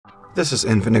This is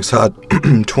Infinix Hot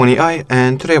 20i,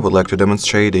 and today I would like to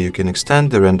demonstrate that you can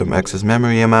extend the random access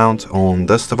memory amount on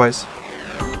this device.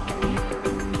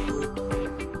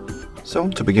 So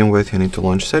to begin with, you need to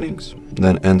launch settings,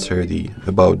 then enter the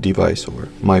About Device or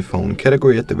My Phone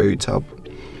category at the very top.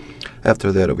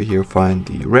 After that, over here find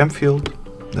the RAM field,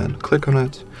 then click on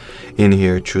it. In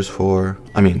here choose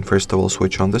first of all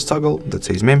switch on this toggle that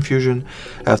says MAME Fusion.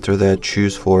 After that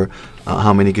choose for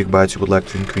how many gigabytes you would like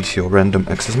to increase your random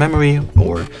access memory,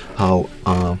 or how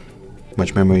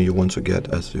much memory you want to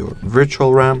get as your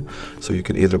virtual RAM. So you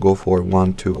can either go for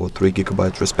 1, 2 or 3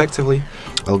 gigabytes respectively.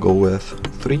 I'll go with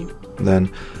 3.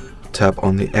 Then tap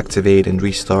on the activate and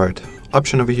restart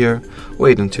option over here.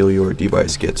 Wait until your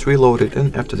device gets reloaded,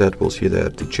 and after that we'll see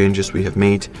that the changes we have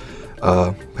made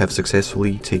have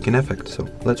successfully taken effect. So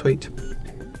let's wait.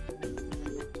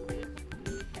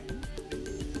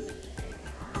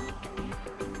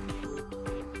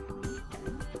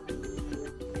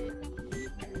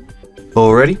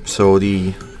 Alrighty, so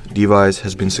the device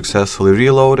has been successfully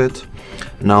reloaded.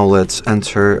 Now let's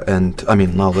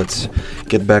now let's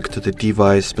get back to the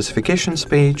device specifications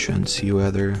page and see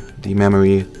whether the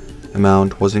memory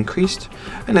amount was increased.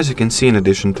 And as you can see, in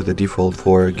addition to the default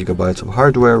 4 gigabytes of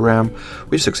hardware RAM,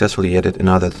 we've successfully added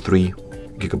another 3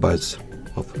 gigabytes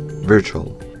of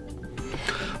virtual.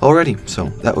 Alrighty, so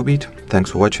that would be it.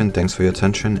 Thanks for watching, thanks for your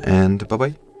attention, and bye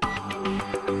bye.